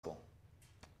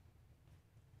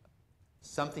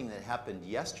something that happened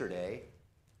yesterday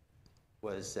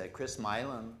was Chris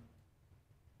Milam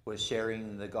was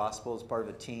sharing the gospel as part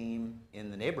of a team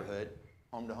in the neighborhood,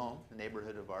 home to home, the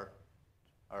neighborhood of our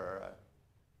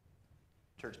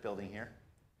church building here.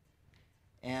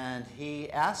 And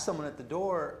he asked someone at the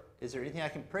door, is there anything I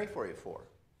can pray for you for?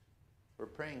 We're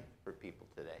praying for people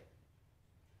today.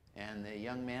 And the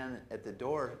young man at the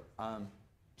door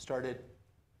started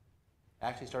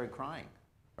crying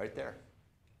right there.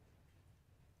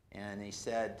 And he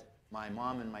said, my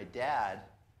mom and my dad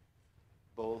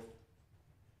both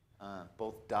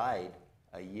died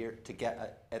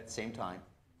at the same time,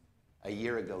 a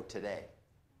year ago today.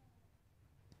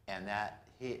 And that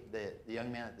the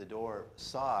young man at the door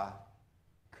saw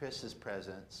Chris's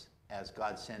presence as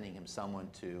God sending him someone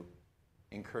to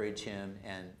encourage him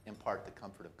and impart the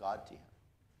comfort of God to him.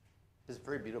 It's a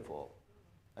very beautiful,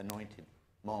 anointed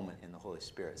moment in the Holy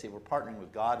Spirit. See, we're partnering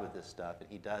with God with this stuff, and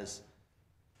he does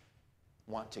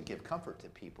want to give comfort to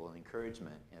people and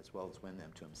encouragement as well as win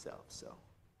them to himself. So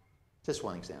just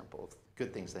one example of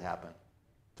good things that happen.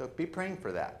 So be praying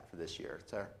for that for this year.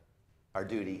 It's our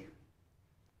duty.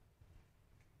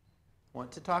 I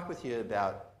want to talk with you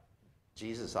about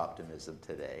Jesus optimism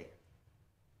today.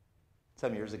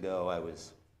 Some years ago,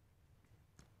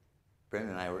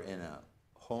 Brenda and I were in a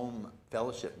home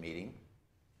fellowship meeting,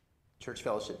 church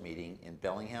fellowship meeting in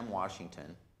Bellingham,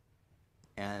 Washington.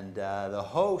 And the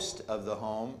host of the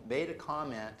home made a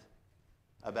comment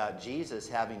about Jesus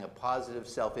having a positive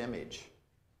self-image.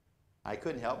 I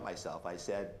couldn't help myself. I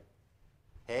said,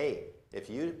 hey, if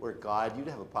you were God, you'd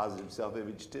have a positive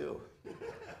self-image too.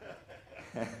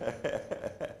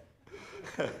 It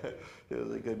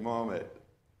was a good moment.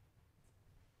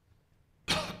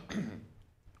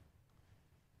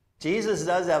 Jesus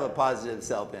does have a positive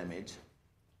self-image,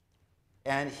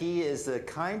 and he is the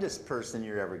kindest person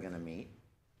you're ever going to meet.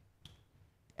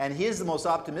 And he is the most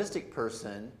optimistic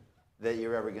person that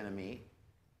you're ever going to meet.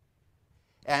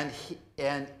 And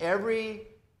every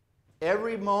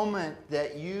moment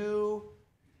that you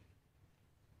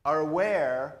are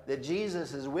aware that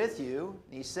Jesus is with you,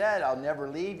 he said, I'll never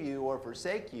leave you or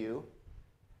forsake you,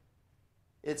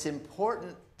 it's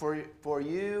important for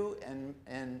you and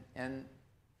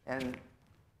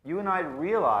you and I to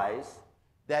realize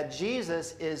that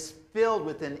Jesus is filled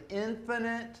with an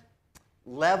infinite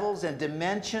levels and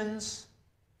dimensions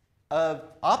of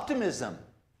optimism,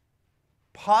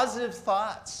 positive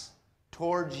thoughts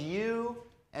towards you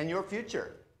and your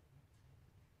future.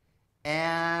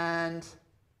 And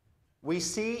we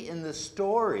see in the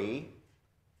story,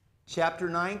 chapter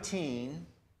 19,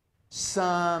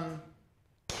 some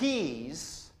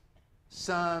keys,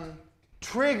 some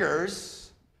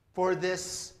triggers for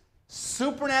this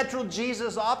supernatural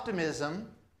Jesus optimism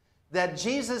that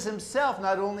Jesus himself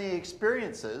not only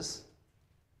experiences,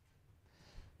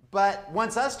 but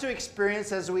wants us to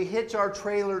experience as we hitch our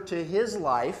trailer to his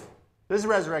life, his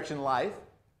resurrection life.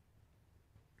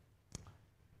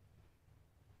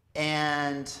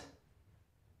 And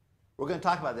we're going to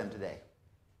talk about them today.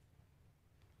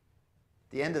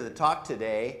 At the end of the talk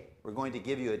today, we're going to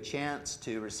give you a chance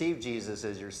to receive Jesus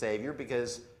as your Savior,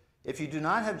 because if you do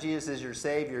not have Jesus as your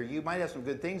Savior, you might have some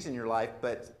good things in your life,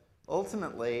 but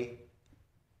ultimately,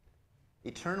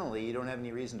 eternally, you don't have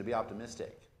any reason to be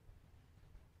optimistic.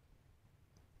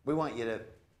 We want you to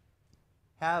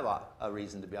have a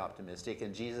reason to be optimistic,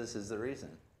 and Jesus is the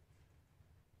reason.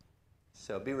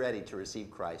 So be ready to receive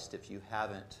Christ if you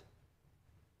haven't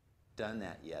done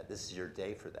that yet. This is your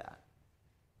day for that.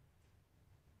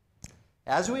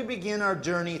 As we begin our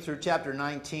journey through chapter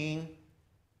 19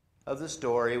 of the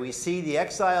story, we see the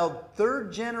exiled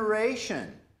third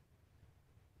generation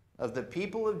of the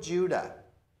people of Judah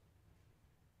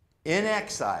in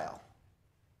exile.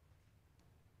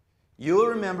 You'll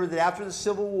remember that after the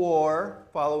civil war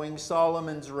following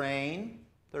Solomon's reign,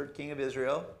 third king of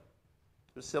Israel,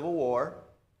 the civil war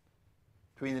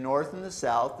between the north and the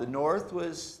south. The north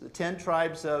was the 10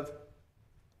 tribes of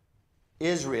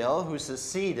Israel who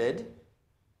seceded.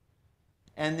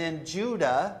 And then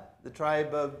Judah, the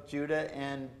tribe of Judah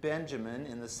and Benjamin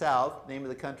in the south, name of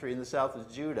the country in the south is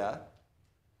Judah.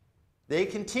 They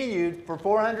continued for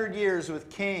 400 years with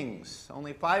kings.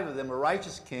 Only 5 of them were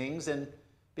righteous kings. And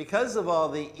because of all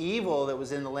the evil that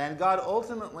was in the land, God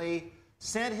ultimately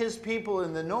sent his people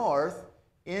in the north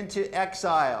into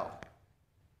exile.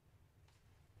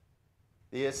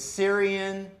 The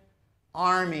Assyrian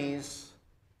armies,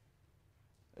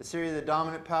 Assyria, the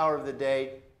dominant power of the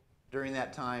day during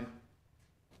that time,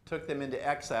 took them into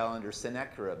exile under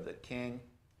Sennacherib, the king.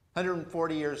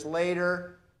 140 years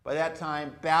later, by that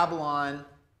time, Babylon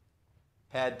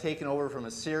had taken over from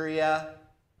Assyria,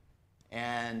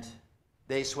 and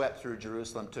they swept through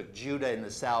Jerusalem, took Judah in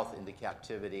the south into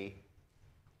captivity.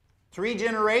 3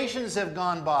 generations have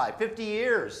gone by, 50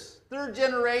 years. 3rd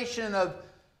generation of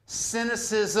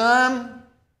cynicism,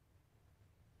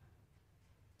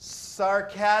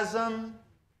 sarcasm,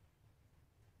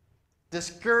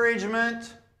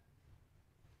 discouragement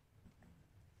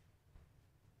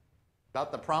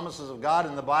about the promises of God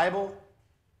in the Bible.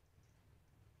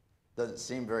 Doesn't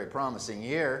seem very promising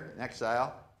here in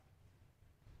exile.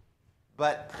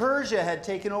 But Persia had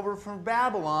taken over from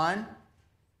Babylon,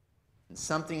 and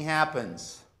something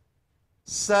happens.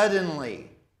 Suddenly,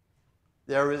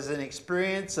 there was an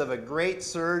experience of a great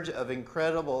surge of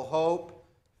incredible hope,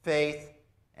 faith,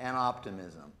 and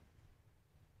optimism.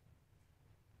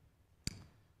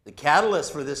 The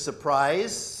catalyst for this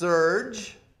surprise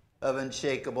surge of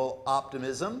unshakable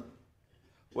optimism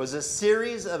was a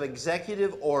series of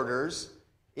executive orders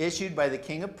issued by the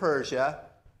king of Persia,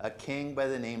 a king by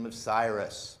the name of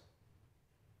Cyrus.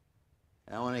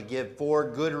 And I want to give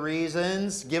 4 good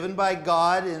reasons given by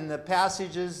God in the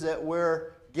passages that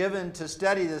were given to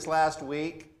study this last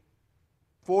week.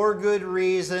 4 good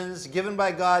reasons given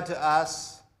by God to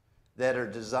us that are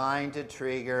designed to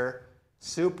trigger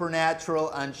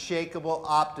supernatural, unshakable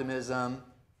optimism.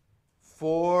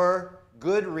 4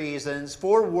 good reasons,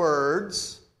 4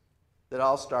 words that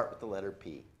all start with the letter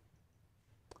P.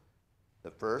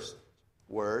 The first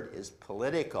word is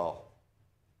political.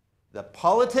 The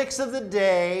politics of the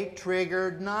day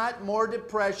triggered not more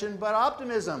depression, but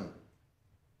optimism.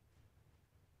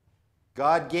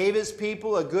 God gave his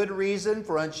people a good reason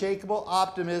for unshakable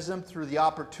optimism through the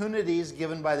opportunities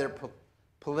given by their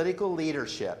political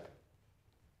leadership.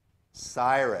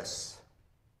 Cyrus.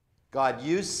 God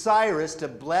used Cyrus to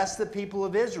bless the people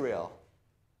of Israel.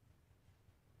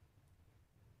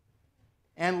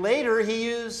 And later he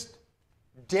used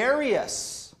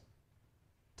Darius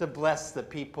to bless the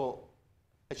people,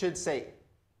 I should say,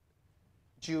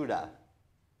 Judah.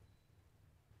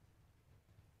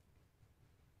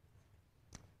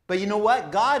 But you know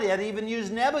what? God had even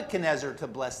used Nebuchadnezzar to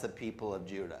bless the people of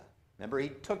Judah. Remember, he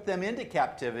took them into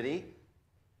captivity.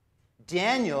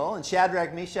 Daniel and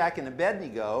Shadrach, Meshach, and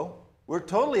Abednego were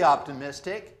totally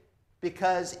optimistic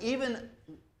because even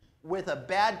with a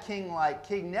bad king like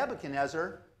King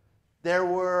Nebuchadnezzar, there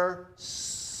was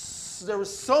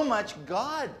so much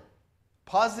God,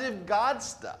 positive God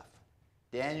stuff.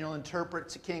 Daniel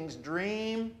interprets a king's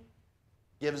dream,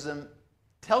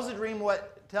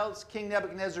 tells King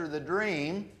Nebuchadnezzar the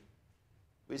dream.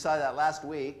 We saw that last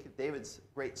week, David's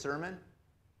great sermon.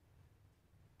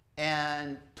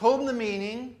 And told him the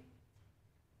meaning,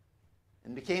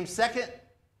 and became second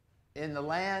in the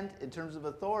land in terms of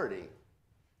authority.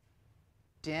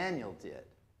 Daniel did.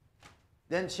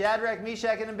 Then Shadrach,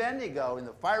 Meshach, and Abednego in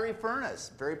the fiery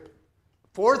furnace.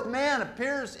 4th man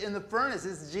appears in the furnace.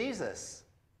 It's Jesus.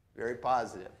 Very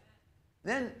positive.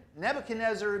 Then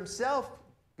Nebuchadnezzar himself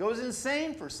goes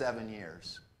insane for 7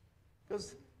 years.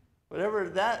 Goes whatever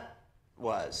that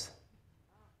was.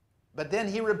 But then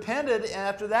he repented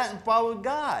after that and followed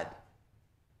God.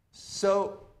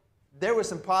 So there was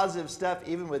some positive stuff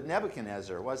even with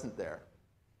Nebuchadnezzar, wasn't there?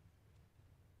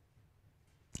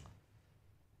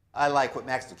 I like what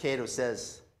Max Lucado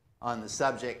says on the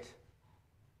subject.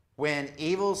 When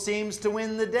evil seems to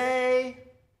win the day,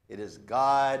 it is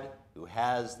God who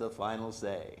has the final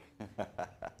say.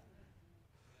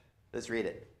 Let's read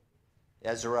it.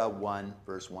 Ezra 1,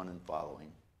 verse 1 and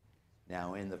following.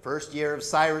 Now, in the 1st year of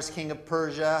Cyrus, king of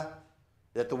Persia,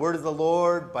 that the word of the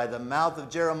Lord by the mouth of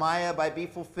Jeremiah might be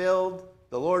fulfilled,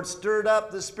 the Lord stirred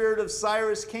up the spirit of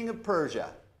Cyrus, king of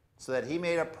Persia, so that he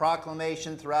made a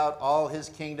proclamation throughout all his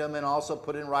kingdom and also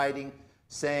put in writing,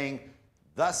 saying,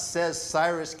 Thus says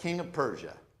Cyrus, king of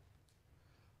Persia,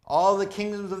 all the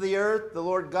kingdoms of the earth the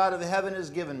Lord God of heaven has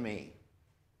given me,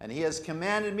 and he has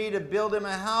commanded me to build him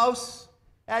a house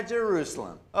at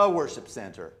Jerusalem, a worship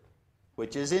center,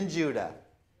 which is in Judah.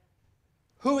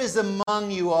 Who is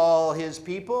among you all his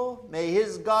people? May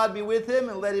his God be with him,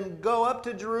 and let him go up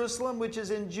to Jerusalem, which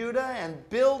is in Judah, and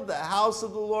build the house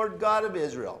of the Lord God of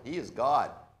Israel. He is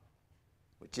God,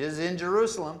 which is in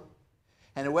Jerusalem.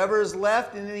 And whoever is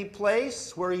left in any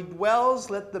place where he dwells,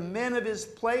 let the men of his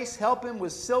place help him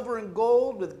with silver and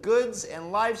gold, with goods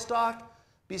and livestock,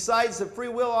 besides the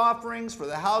freewill offerings for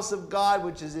the house of God,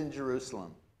 which is in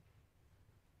Jerusalem.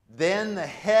 Then the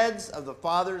heads of the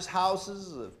fathers'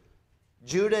 houses of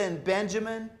Judah and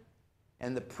Benjamin,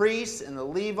 and the priests and the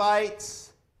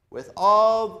Levites, with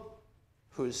all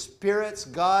whose spirits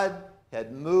God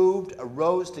had moved,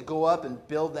 arose to go up and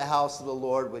build the house of the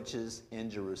Lord, which is in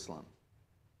Jerusalem.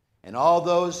 And all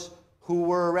those who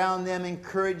were around them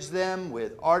encouraged them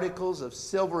with articles of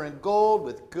silver and gold,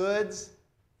 with goods,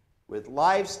 with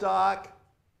livestock,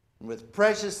 and with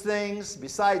precious things,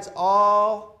 besides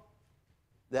all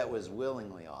that was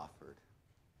willingly offered.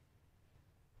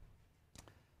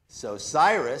 So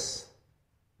Cyrus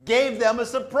gave them a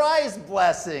surprise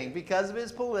blessing because of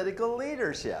his political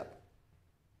leadership.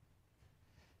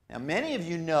 Now, many of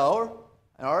you know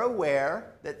and are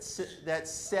aware that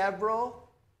several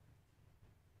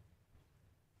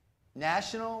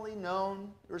nationally known,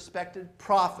 respected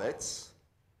prophets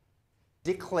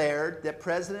declared that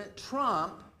President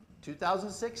Trump,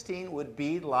 2016, would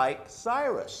be like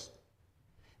Cyrus.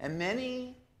 And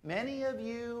many of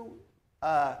you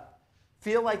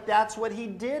feel like that's what he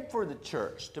did for the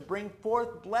church, to bring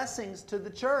forth blessings to the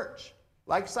church,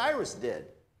 like Cyrus did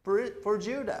for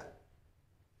Judah.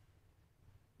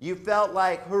 You felt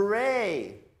like,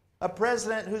 hooray, a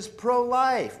president who's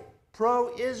pro-life,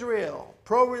 pro-Israel,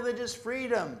 pro-religious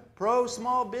freedom,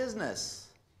 pro-small business.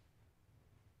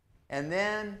 And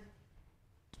then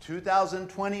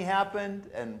 2020 happened,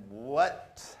 and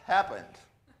what happened?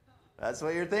 That's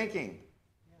what you're thinking.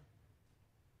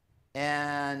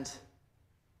 And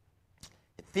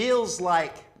it feels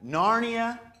like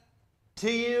Narnia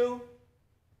to you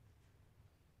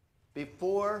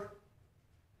before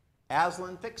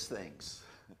Aslan fixed things.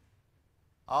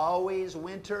 Always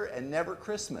winter and never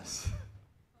Christmas.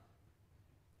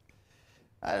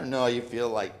 I don't know how you feel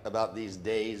like about these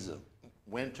days of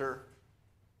winter.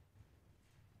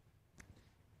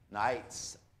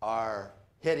 Nights are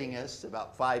hitting us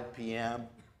about 5 p.m.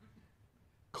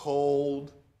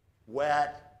 Cold,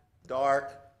 wet,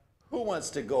 dark. Who wants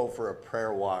to go for a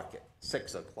prayer walk at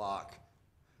 6 o'clock?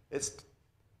 It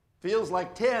feels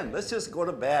like 10. Let's just go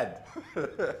to bed.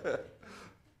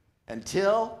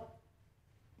 Until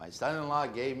my son-in-law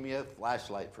gave me a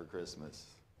flashlight for Christmas.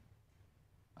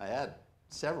 I had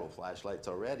several flashlights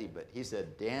already, but he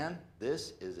said, Dan,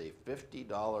 this is a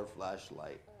 $50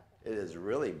 flashlight. It is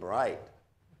really bright.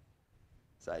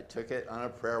 So I took it on a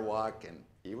prayer walk, and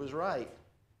he was right.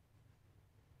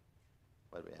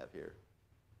 What do we have here?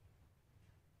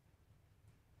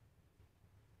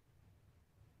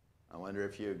 I wonder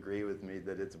if you agree with me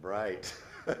that it's bright.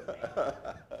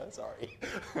 Sorry.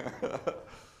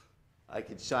 I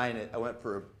could shine it. I went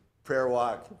for a prayer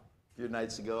walk a few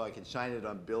nights ago. I could shine it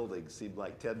on buildings. Seemed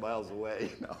like 10 miles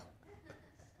away. No.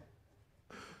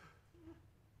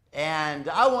 And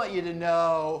I want you to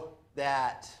know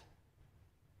that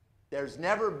there's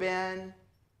never been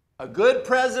a good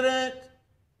president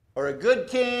or a good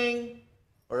king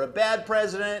or a bad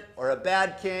president or a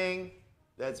bad king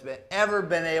that's ever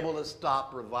been able to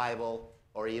stop revival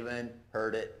or even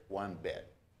hurt it one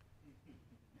bit.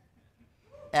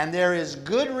 And there is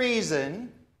good reason,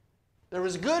 there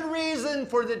was good reason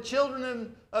for the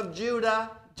children of Judah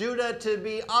to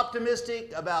be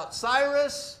optimistic about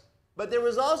Cyrus, but there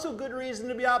was also good reason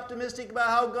to be optimistic about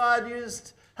how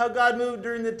God moved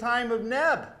during the time of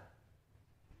Neb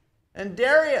and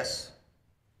Darius.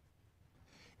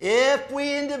 If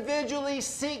we individually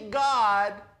seek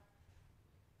God,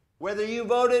 whether you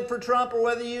voted for Trump or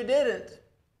whether you didn't,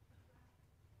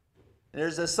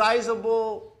 there's a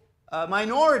sizable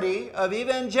minority of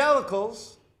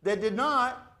evangelicals that did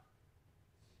not.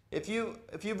 If you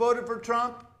voted for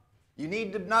Trump, you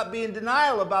need to not be in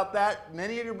denial about that.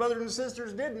 Many of your brothers and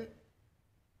sisters didn't.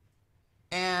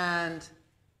 And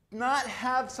not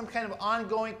have some kind of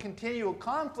ongoing, continual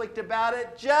conflict about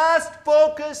it. Just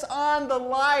focus on the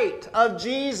light of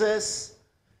Jesus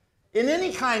in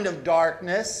any kind of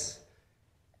darkness.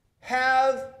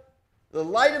 Have the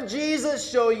light of Jesus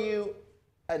show you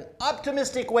an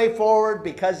optimistic way forward,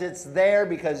 because it's there,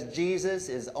 because Jesus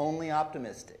is only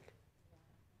optimistic.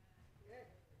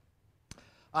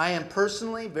 I am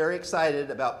personally very excited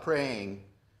about praying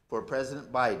for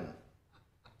President Biden.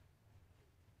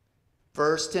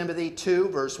 1 Timothy 2,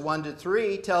 verse 1 to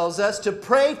 3 tells us to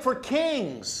pray for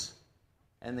kings.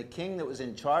 And the king that was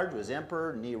in charge was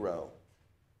Emperor Nero.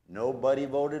 Nobody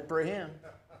voted for him.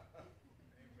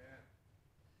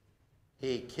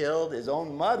 He killed his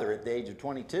own mother at the age of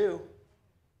 22.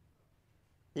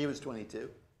 He was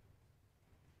 22.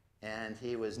 And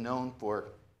he was known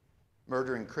for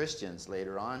murdering Christians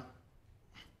later on.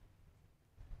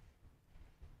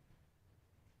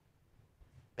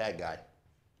 Bad guy.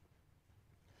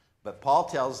 But Paul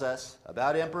tells us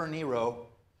about Emperor Nero,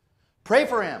 pray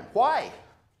for him. Why?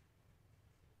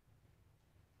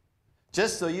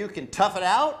 Just so you can tough it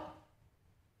out?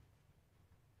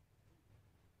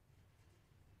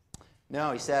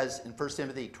 No, he says in 1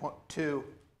 Timothy 2,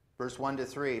 verse 1 to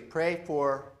 3, pray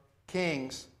for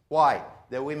kings. Why?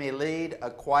 that we may lead a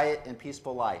quiet and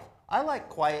peaceful life. I like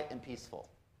quiet and peaceful.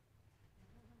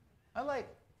 I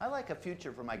like a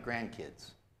future for my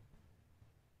grandkids.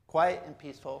 Quiet and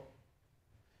peaceful.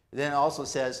 Then it also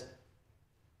says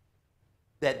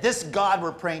that this God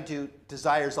we're praying to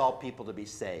desires all people to be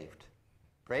saved.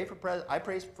 I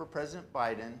pray for President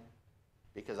Biden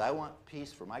because I want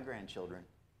peace for my grandchildren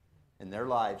and their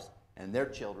lives and their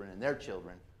children and their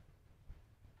children.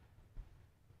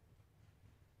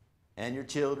 And your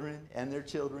children and their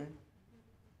children.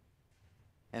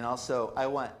 And also, I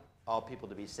want all people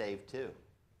to be saved too.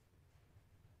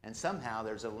 And somehow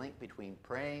there's a link between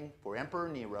praying for Emperor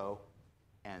Nero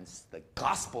and the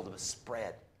gospel to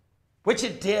spread, which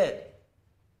it did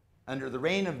under the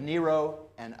reign of Nero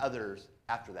and others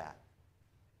after that.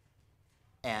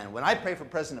 And when I pray for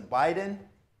President Biden,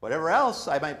 whatever else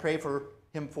I might pray for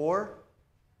him for,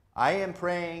 I am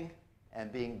praying and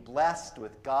being blessed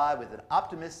with God with an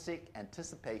optimistic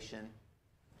anticipation.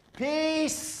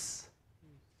 Peace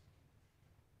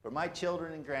for my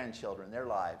children and grandchildren, their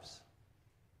lives.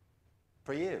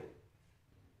 For you.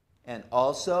 And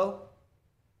also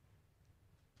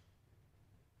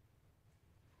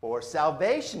for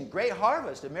salvation, great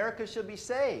harvest. America should be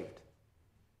saved.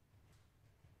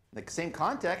 In the same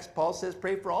context, Paul says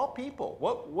pray for all people.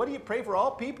 What do you pray for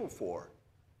all people for?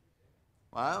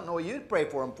 Well, I don't know what you'd pray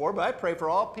for them for, but I pray for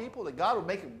all people that God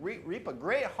will reap a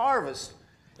great harvest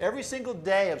every single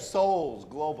day of souls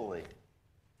globally.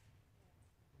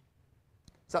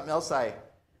 Something else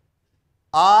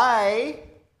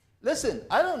listen,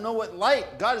 I don't know what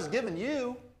light God has given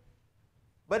you,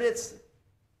 but if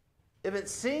it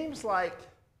seems like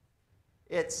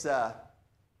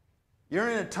you're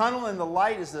in a tunnel and the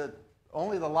light is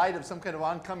only the light of some kind of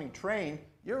oncoming train,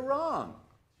 you're wrong.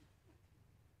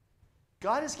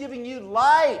 God is giving you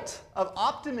light of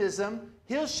optimism.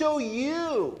 He'll show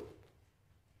you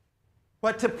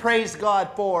what to praise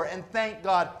God for and thank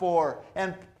God for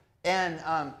and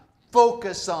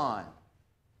focus on.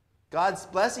 God's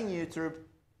blessing you through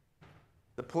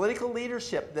the political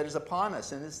leadership that is upon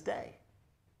us in this day.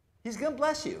 He's going to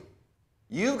bless you.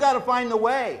 You've got to find the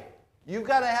way. You've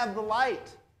got to have the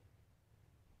light.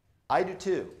 I do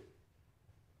too.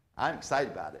 I'm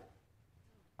excited about it.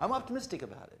 I'm optimistic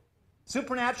about it.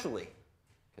 Supernaturally.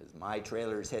 Because my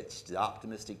trailer is hitched to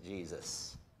optimistic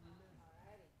Jesus.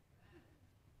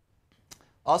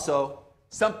 Also,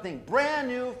 something brand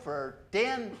new for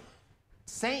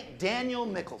St. Daniel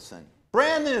Mickelson.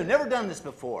 Brand new. Never done this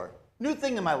before. New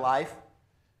thing in my life.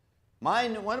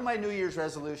 One of my New Year's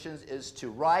resolutions is to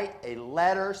write a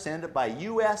letter, send it by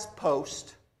U.S.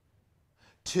 Post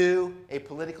to a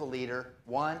political leader,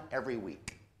 one every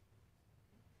week.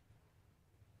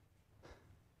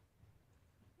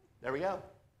 There we go.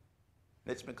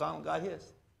 Mitch McConnell got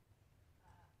his.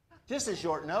 Just a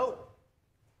short note,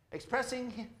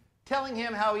 telling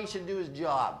him how he should do his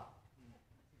job.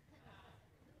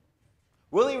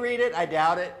 Will he read it? I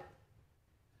doubt it.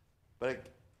 But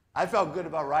I felt good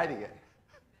about writing it.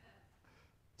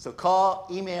 So call,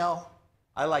 email.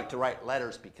 I like to write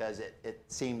letters because it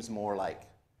seems more like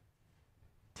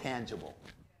tangible.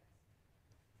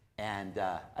 And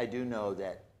I do know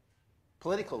that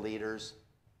political leaders,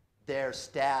 their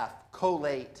staff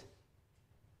collate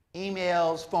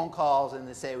emails, phone calls, and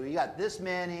they say, well, you got this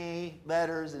many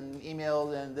letters and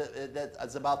emails, and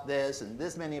that's about this, and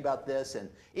this many about this. And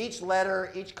each letter,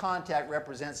 each contact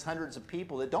represents hundreds of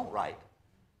people that don't write.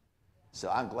 So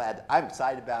I'm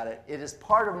excited about it. It is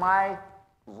part of my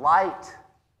light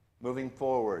moving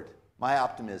forward, my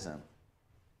optimism.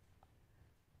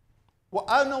 Well,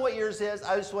 I don't know what yours is.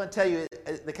 I just want to tell you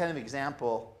the kind of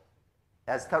example,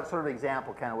 as sort of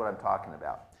example, kind of what I'm talking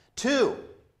about. 2,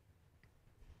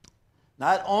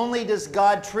 not only does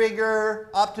God trigger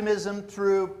optimism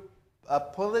through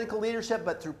political leadership,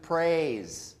 but through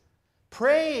praise.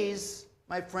 Praise,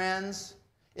 my friends,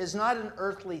 is not an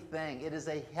earthly thing. It is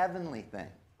a heavenly thing.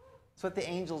 That's what the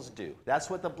angels do. That's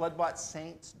what the blood-bought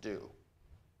saints do.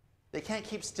 They can't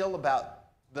keep still about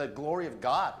the glory of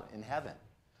God in heaven.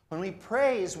 When we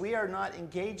praise, we are not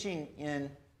engaging in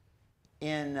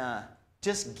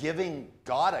just giving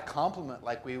God a compliment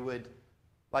like you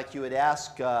would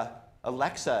ask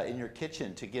Alexa in your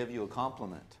kitchen to give you a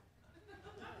compliment,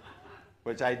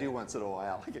 which I do once in a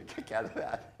while. I get a kick out of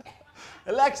that.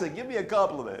 Alexa, give me a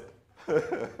compliment.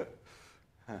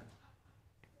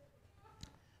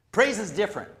 Praise is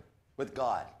different with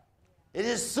God. It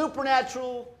is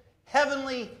supernatural,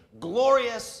 heavenly,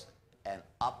 glorious, and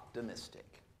optimistic.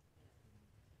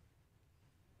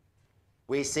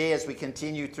 We see as we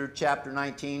continue through chapter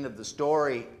 19 of the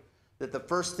story that the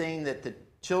first thing that the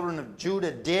children of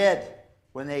Judah did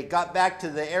when they got back to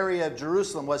the area of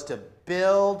Jerusalem was to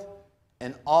build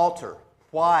an altar.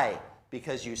 Why?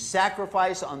 Because you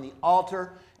sacrifice on the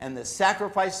altar, and the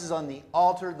sacrifices on the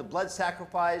altar, the blood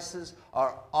sacrifices,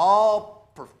 are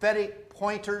all prophetic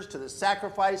pointers to the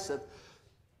sacrifice of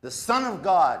the Son of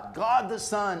God, God the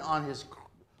Son,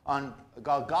 on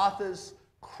Golgotha's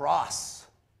cross.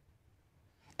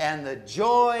 And the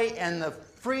joy and the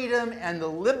freedom and the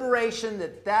liberation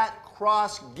that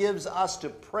cross gives us to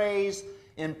praise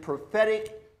in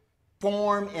prophetic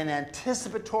form, in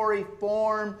anticipatory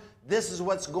form. This is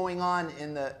what's going on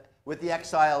with the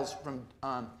exiles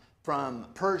from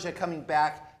Persia coming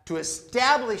back to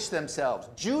establish themselves.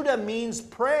 Judah means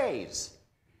praise.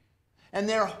 And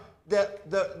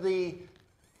the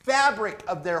fabric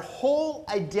of their whole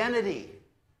identity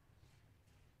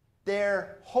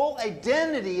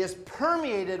is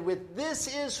permeated with,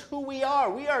 this is who we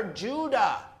are. We are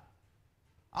Judah.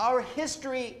 Our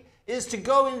history is to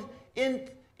go in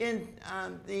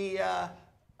the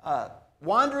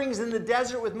wanderings in the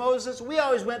desert with Moses. We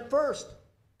always went first.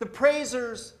 The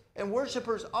praisers and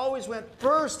worshipers always went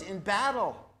first in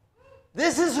battle.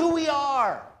 This is who we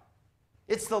are.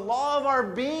 It's the law of our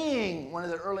being, one of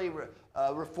the early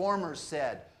reformers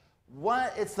said.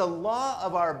 It's the law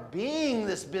of our being,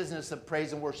 this business of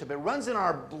praise and worship. It runs in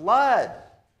our blood.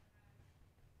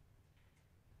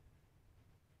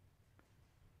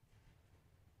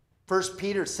 First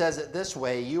Peter says it this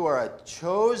way: you are a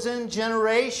chosen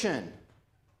generation,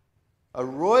 a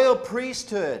royal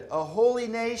priesthood, a holy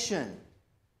nation,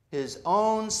 his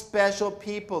own special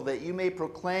people, that you may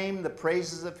proclaim the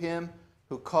praises of him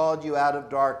who called you out of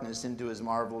darkness into his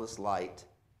marvelous light,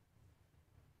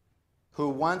 who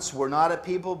once were not a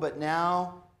people, but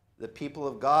now the people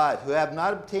of God, who have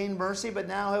not obtained mercy, but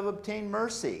now have obtained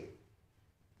mercy.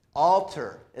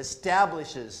 Altar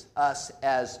establishes us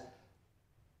as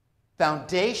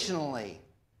foundationally,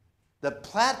 the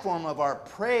platform of our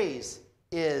praise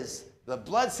is the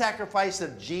blood sacrifice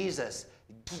of Jesus.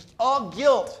 All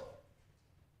guilt,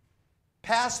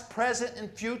 past, present, and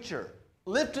future,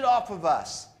 lifted off of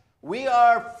us. We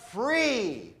are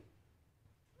free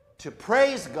to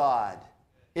praise God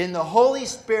in the Holy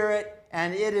Spirit,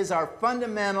 and it is our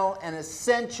fundamental and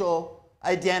essential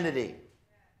identity,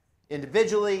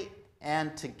 individually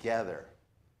and together.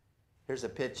 Here's a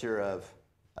picture of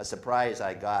a surprise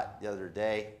I got the other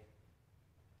day.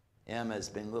 Emma's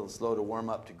been a little slow to warm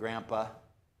up to Grandpa,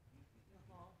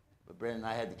 but Brandon and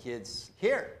I had the kids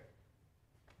here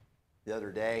the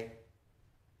other day,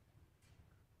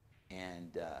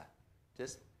 and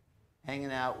just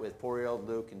hanging out with 4-year-old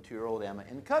Luke and 2-year-old Emma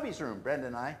in Cubby's room, Brenda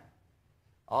and I.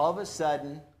 All of a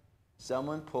sudden,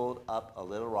 someone pulled up a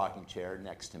little rocking chair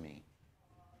next to me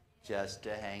just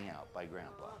to hang out by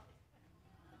Grandpa.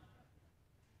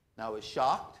 And I was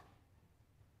shocked,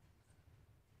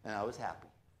 and I was happy.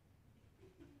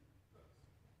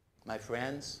 My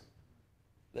friends,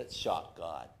 let's shock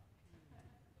God.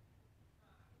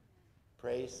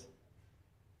 Praise.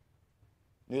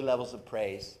 New levels of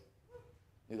praise.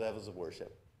 New levels of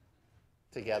worship.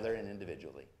 Together and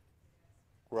individually.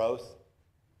 Growth.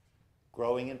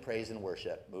 Growing in praise and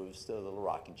worship moves the little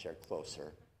rocking chair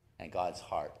closer, and God's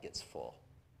heart gets full.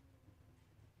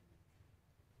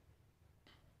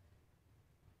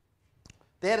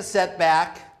 They had a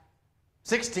setback,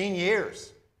 16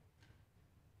 years.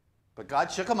 But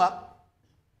God shook them up,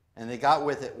 and they got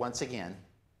with it once again.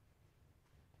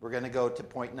 We're going to go to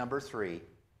point number 3.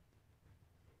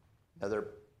 Another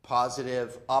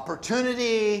positive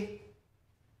opportunity.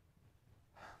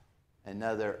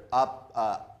 Another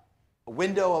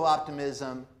window of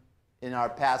optimism in our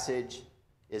passage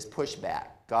is pushback.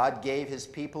 God gave his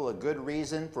people a good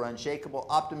reason for unshakable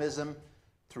optimism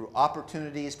through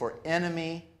opportunities for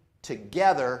enemy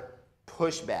together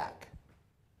pushback.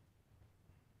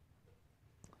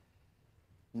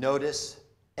 Notice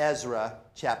Ezra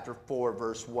chapter 4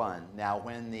 verse 1. Now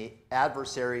when the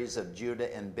adversaries of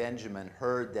Judah and Benjamin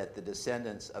heard that the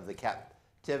descendants of the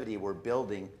captivity were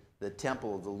building the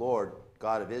temple of the Lord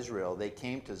God of Israel, they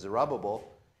came to Zerubbabel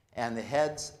and the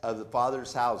heads of the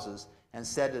fathers' houses and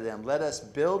said to them, "Let us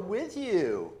build with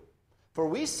you, for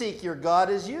we seek your God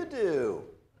as you do.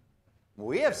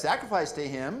 We have sacrificed to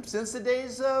him since the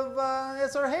days of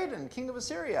Esarhaddon, king of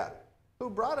Assyria, who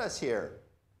brought us here."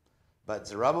 But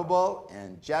Zerubbabel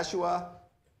and Jeshua,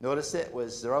 notice it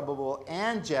was Zerubbabel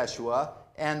and Jeshua,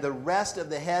 and the rest of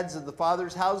the heads of the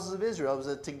fathers' houses of Israel, it was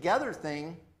a together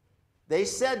thing. They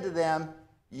said to them,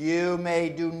 "You may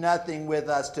do nothing with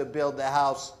us to build the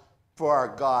house for our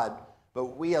God, but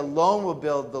we alone will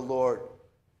build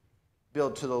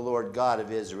to the Lord God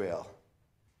of Israel."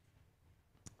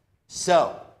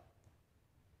 So,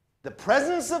 The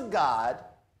presence of God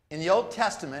in the Old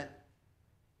Testament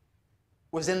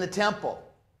was in the temple.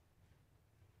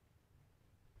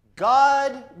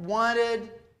 God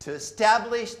wanted to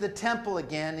establish the temple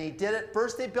again. He did it.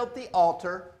 First they built the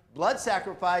altar, blood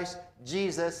sacrifice,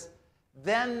 Jesus.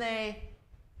 Then they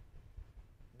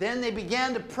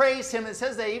began to praise him. It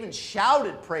says they even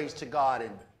shouted praise to God.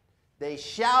 And they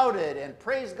shouted and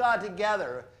praised God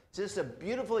together. It's just a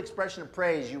beautiful expression of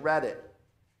praise. You read it.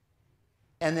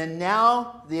 And then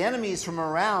now the enemies from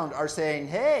around are saying,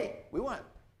 hey, we want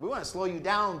to slow you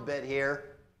down a bit here.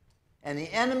 And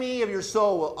the enemy of your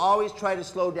soul will always try to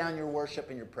slow down your worship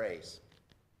and your praise.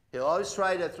 He'll always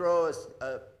try to throw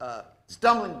a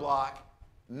stumbling block,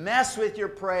 mess with your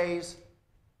praise.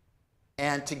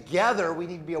 And together we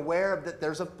need to be aware of that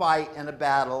there's a fight and a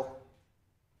battle.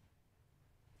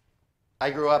 I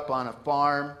grew up on a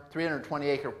farm,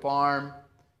 320-acre farm,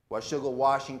 Washougal,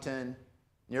 Washington,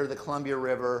 near the Columbia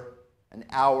River, an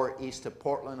hour east of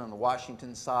Portland on the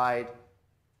Washington side,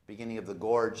 beginning of the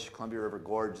gorge, Columbia River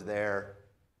Gorge there.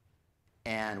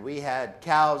 And we had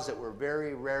cows that were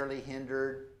very rarely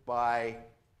hindered by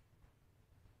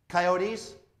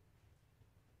coyotes.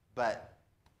 But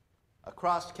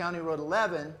across County Road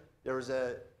 11, there was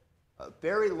a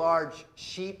very large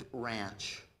sheep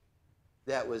ranch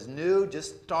that was new,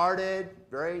 just started.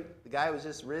 The guy was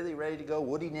just really ready to go.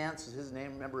 Woody Nance is his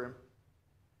name, remember him?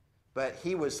 But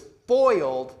he was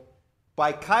foiled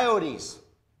by coyotes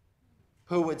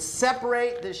who would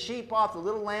separate the sheep off, the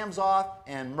little lambs off,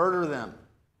 and murder them.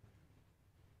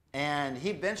 And he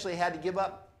eventually had to give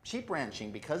up sheep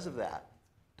ranching because of that.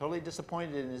 Totally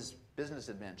disappointed in his business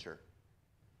adventure.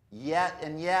 Yet,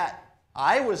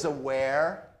 I was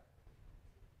aware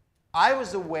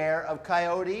of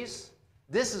coyotes.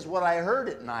 This is what I heard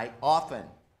at night often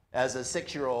as a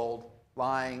 6-year-old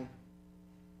lying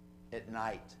at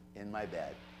night in my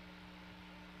bed.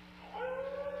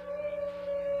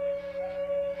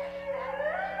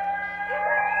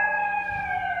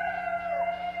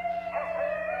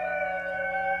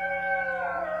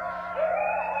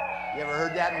 You ever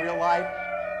heard that in real life?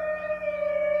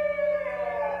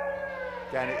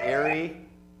 Kind of eerie.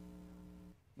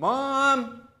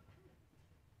 Mom,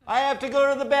 I have to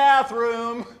go to the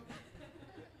bathroom.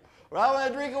 Or I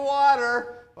want a drink of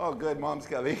water. Oh, good, Mom's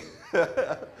coming.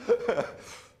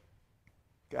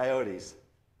 Coyotes.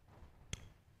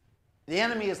 The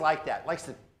enemy is like that.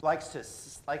 Likes to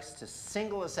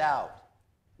single us out.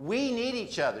 We need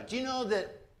each other. Do you know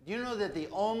that the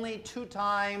only 2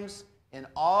 times in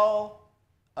all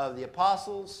of the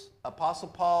Apostle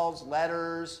Paul's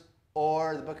letters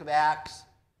or the book of Acts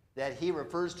that he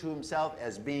refers to himself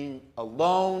as being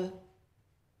alone?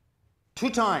 2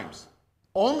 times.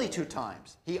 Only 2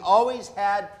 times. He always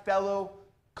had fellow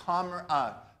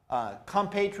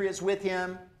compatriots with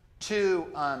him to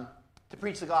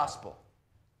preach the gospel.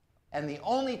 And the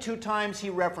only 2 times he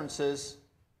references,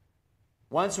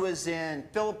 once was in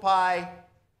Philippi,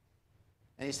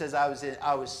 and he says, I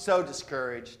was so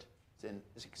discouraged.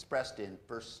 It's expressed in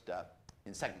 2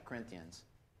 Corinthians.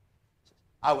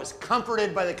 I was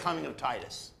comforted by the coming of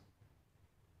Titus.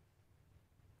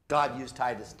 God used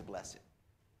Titus to bless him.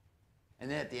 And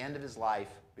then at the end of his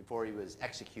life, before he was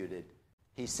executed,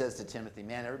 he says to Timothy,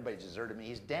 man, everybody deserted me.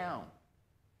 He's down.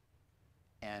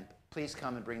 And please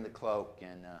come and bring the cloak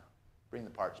and bring the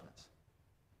parchments.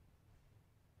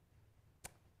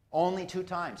 Only 2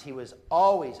 times. He was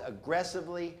always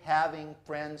aggressively having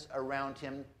friends around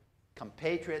him,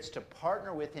 compatriots to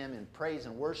partner with him in praise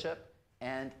and worship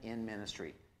and in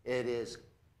ministry. It is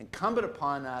incumbent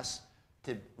upon us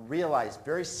to realize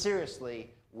very seriously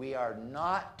we are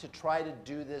not to try to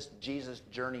do this Jesus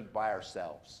journey by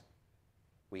ourselves.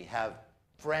 We have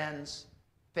friends,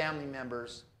 family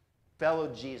members,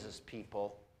 fellow Jesus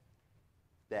people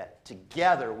that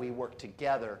together we work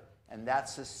together, and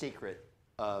that's the secret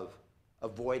of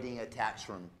avoiding attacks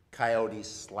from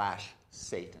coyotes /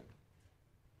 Satan.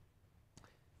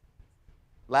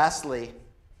 Lastly,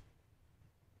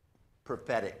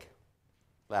 prophetic.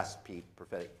 Last P,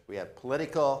 prophetic. We have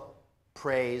political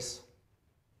praise.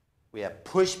 We have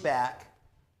pushback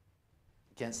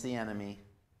against the enemy.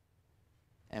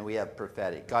 And we have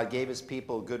prophetic. God gave his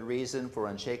people good reason for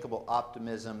unshakable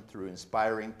optimism through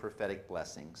inspiring prophetic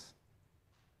blessings.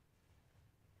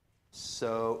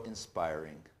 So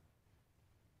inspiring.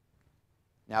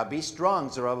 Now be strong,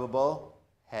 Zerubbabel,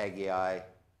 Haggai,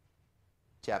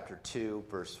 chapter 2,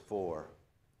 verse 4.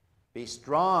 Be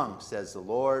strong, says the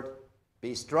Lord.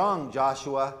 Be strong,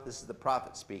 Joshua. This is the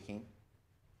prophet speaking.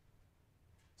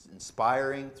 It's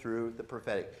inspiring through the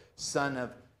prophetic. Son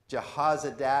of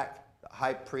Jehozadak, the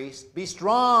high priest. Be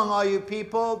strong, all you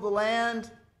people of the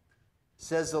land.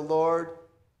 says the Lord,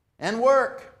 and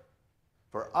work,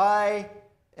 for I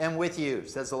am with you,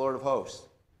 says the Lord of hosts.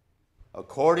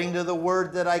 According to the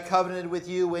word that I covenanted with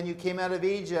you when you came out of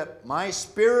Egypt, my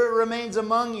spirit remains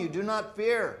among you. Do not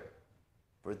fear.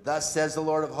 For thus says the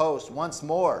Lord of hosts, once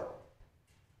more,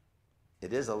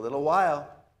 it is a little while,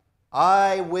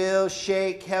 I will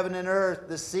shake heaven and earth,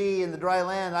 the sea and the dry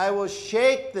land. I will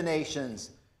shake the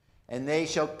nations, and they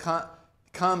shall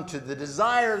come to the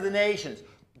desire of the nations.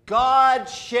 God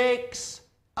shakes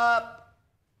up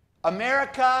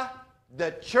America.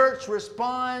 The church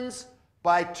responds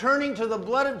by turning to the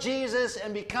blood of Jesus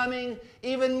and becoming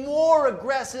even more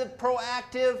aggressive,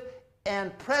 proactive,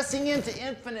 and pressing into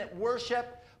infinite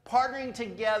worship, partnering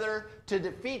together to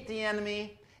defeat the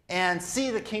enemy and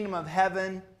see the kingdom of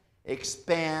heaven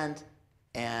expand,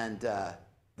 and the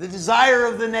desire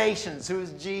of the nations, who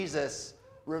is Jesus,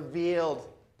 revealed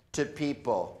to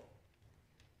people.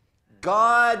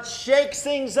 God shakes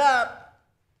things up.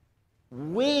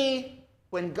 We,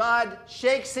 when God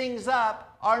shakes things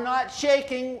up, are not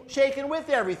shaken with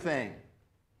everything.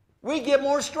 We get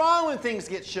more strong when things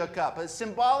get shook up.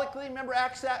 Symbolically, remember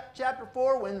Acts chapter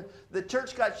 4 when the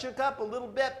church got shook up a little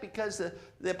bit because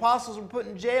the apostles were put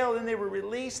in jail, then they were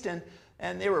released, and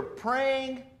they were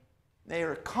praying. They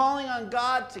were calling on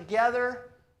God together.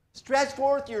 Stretch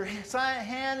forth your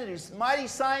hand and do mighty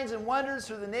signs and wonders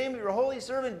through the name of your holy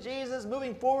servant Jesus.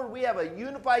 Moving forward, we have a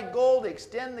unified goal to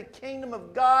extend the kingdom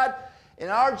of God in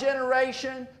our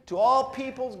generation to all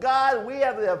peoples. God, we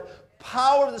have the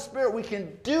power of the Spirit. We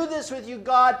can do this with you,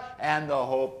 God. And the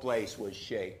whole place was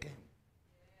shaken.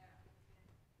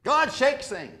 God shakes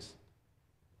things.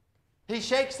 He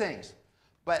shakes things.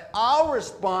 But our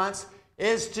response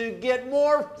is to get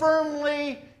more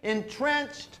firmly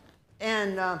entrenched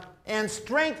and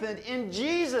strengthened in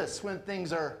Jesus when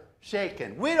things are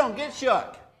shaken. We don't get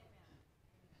shook.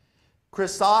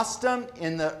 Chrysostom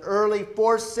in the early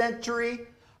 4th century,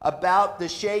 about the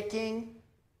shaking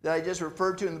that I just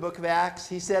referred to in the book of Acts,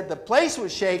 he said the place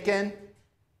was shaken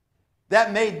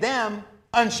that made them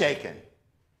unshaken.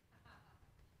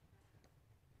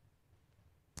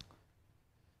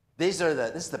 This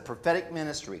is the prophetic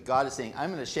ministry. God is saying, I'm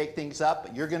going to shake things up,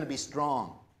 but you're going to be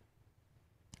strong.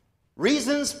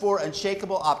 Reasons for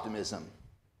unshakable optimism.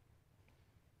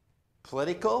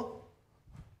 Political,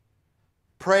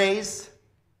 praise,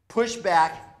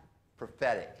 pushback,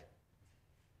 prophetic.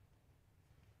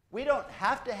 We don't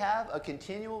have to have a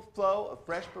continual flow of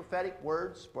fresh prophetic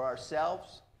words for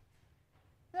ourselves.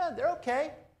 Yeah, they're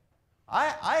okay.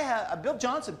 Bill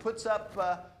Johnson puts up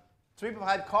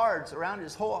 3-5 cards around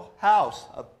his whole house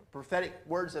of prophetic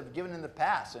words that have given in the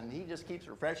past, and he just keeps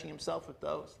refreshing himself with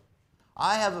those.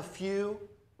 I have a few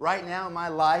right now in my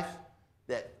life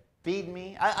that feed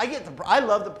me. I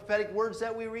love the prophetic words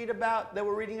that we're reading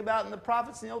about in the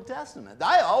prophets in the Old Testament.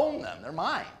 I own them. They're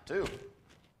mine too.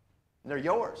 They're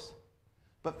yours.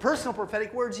 But personal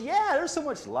prophetic words, yeah, there's so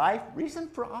much life. Reason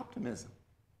for optimism.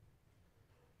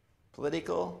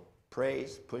 Political,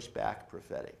 praise, pushback,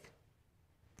 prophetic.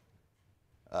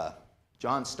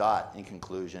 John Stott, in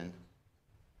conclusion,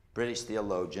 British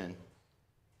theologian,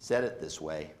 said it this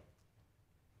way: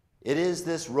 it is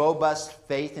this robust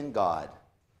faith in God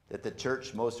that the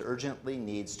church most urgently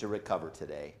needs to recover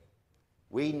today.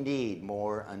 We need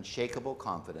more unshakable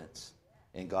confidence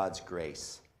in God's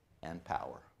grace and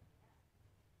power.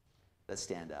 Let's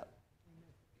stand up.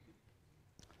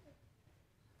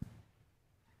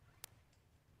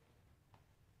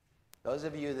 Those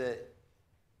of you that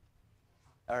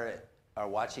are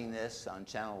watching this on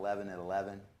Channel 11 at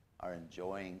 11 are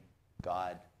enjoying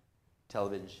God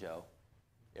television show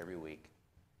every week.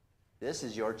 This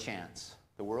is your chance.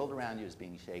 The world around you is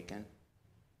being shaken.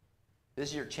 This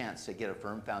is your chance to get a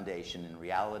firm foundation in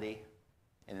reality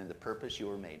and in the purpose you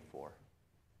were made for,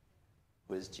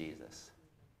 who is Jesus.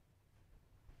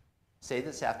 Say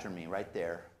this after me right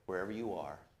there, wherever you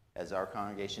are, as our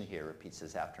congregation here repeats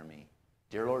this after me.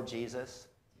 Dear Lord Jesus,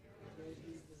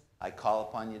 I call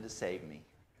upon you to save me.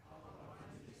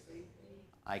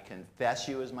 I confess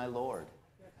you as my Lord.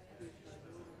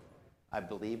 I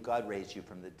believe God raised you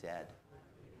from the dead.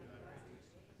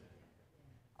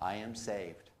 I am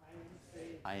saved.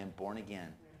 I am born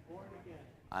again.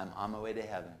 I'm on my way to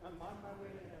heaven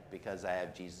because I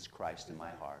have Jesus Christ in my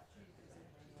heart.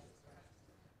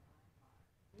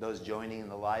 Those joining in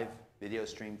the live video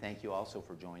stream, thank you also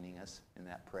for joining us in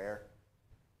that prayer.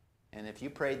 And if you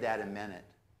prayed that and meant it,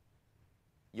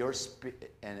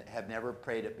 and have never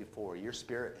prayed it before, your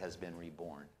spirit has been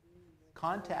reborn.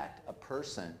 Contact a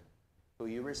person who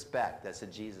you respect that's a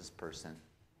Jesus person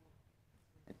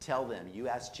and tell them you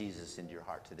asked Jesus into your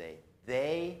heart today.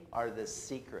 They are the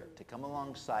secret to come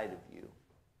alongside of you,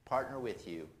 partner with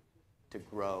you to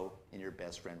grow in your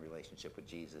best friend relationship with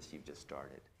Jesus you've just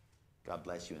started. God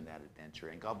bless you in that adventure,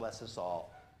 and God bless us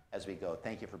all as we go.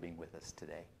 Thank you for being with us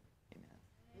today.